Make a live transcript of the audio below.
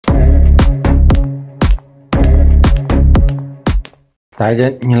大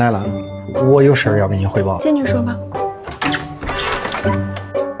姐，你来了，我有事儿要跟你汇报。进去说吧。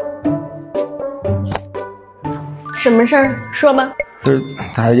什么事儿？说吧。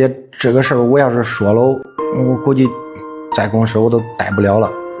大姐，这个事儿我要是说了，我估计在公司我都待不了了。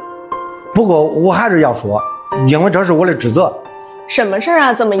不过我还是要说，因为这是我的职责。什么事儿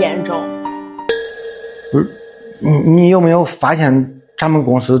啊？这么严重？不是，你有没有发现咱们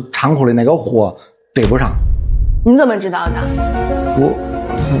公司仓库的那个货对不上？你怎么知道的？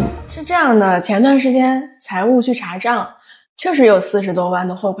是这样的，前段时间财务去查账，确实有40多万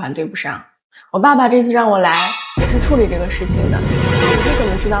的货款对不上。我爸爸这次让我来也是处理这个事情的。你是怎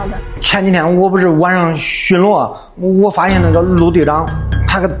么知道的？前几天我不是晚上巡逻，我发现那个陆队长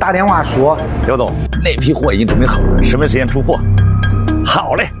他给打电话说，刘董，那批货已经准备好了，什么时间出货？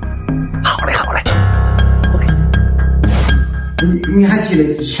好嘞，好嘞，好嘞。你还记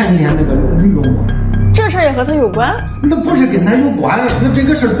得前几天那个吕勇吗？这事儿也和他有关？那不是跟他有关，那这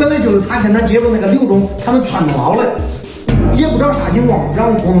个事本来就是他跟他姐夫那个刘总他们串通好的，也不知道啥情况，然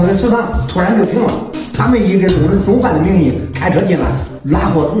后工作的食堂突然就停了，他们以给工人送饭的名义开车进来拉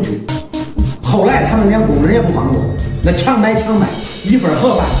货出去，后来他们连工人也不放过，那强买，一份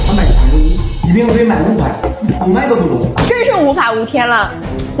盒饭他卖35，一瓶水卖5块，不买都不中，真是无法无天了。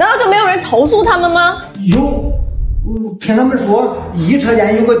难道就没有人投诉他们吗？有，听他们说一车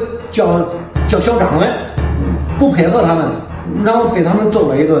间有个叫小张的，不配合他们，然后被他们揍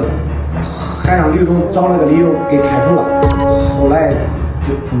了一顿，还让吕总找了个理由给开除了。后来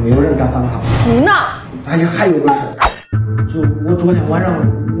就没有人敢反抗。胡闹！而且还有个事儿，就我昨天晚上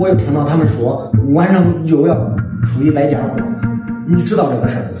我又听到他们说晚上又要出100件货，你知道这个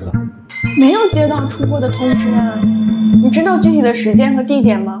事儿不知道？没有接到出货的通知啊。你知道具体的时间和地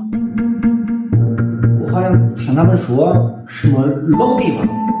点吗？我好像听他们说什么老地方，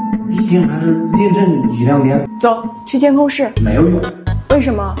应该是凌晨1、2点。走，去监控室。没有用。为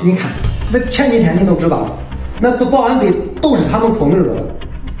什么？你看，那前几天你都知道了，那的保安队都是他们出名的。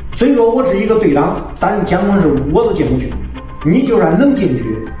虽说我是一个队长，但是监控室我都进不去。你就算能进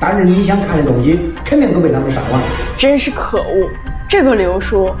去，但是你想看的东西肯定都被他们删完了。真是可恶！这个刘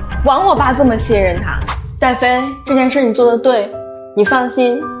叔，枉我爸这么信任他。戴飞，这件事你做得对，你放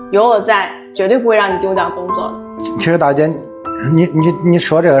心，有我在，绝对不会让你丢掉工作的。其实大姐，你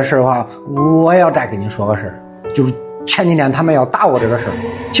说这个事的话，我也要再跟你说个事儿，就是前几天他们要打我这个事儿。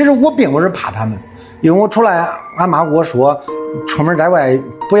其实我并不是怕他们，因为我出来，俺妈跟我说，出门在外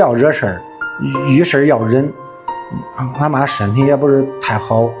不要惹事儿，遇事要忍。俺妈身体也不是太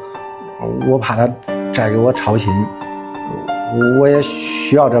好，我怕她再给我操心，我也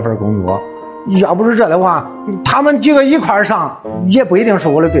需要这份工作。要不是这的话，他们几个一块上也不一定是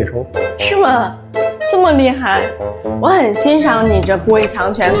我的对手。是吗？这么厉害，我很欣赏你这不畏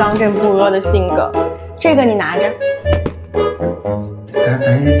强权、刚正不阿的性格。这个你拿着。这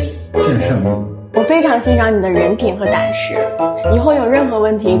是我非常欣赏你的人品和胆识，以后有任何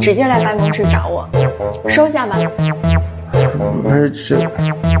问题直接来办公室找我。收下吧。不是这，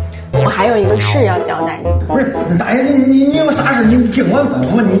我还有一个事要交代你。不是大爷，你有啥事你尽管吩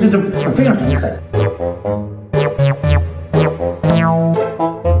咐，你这非常生气。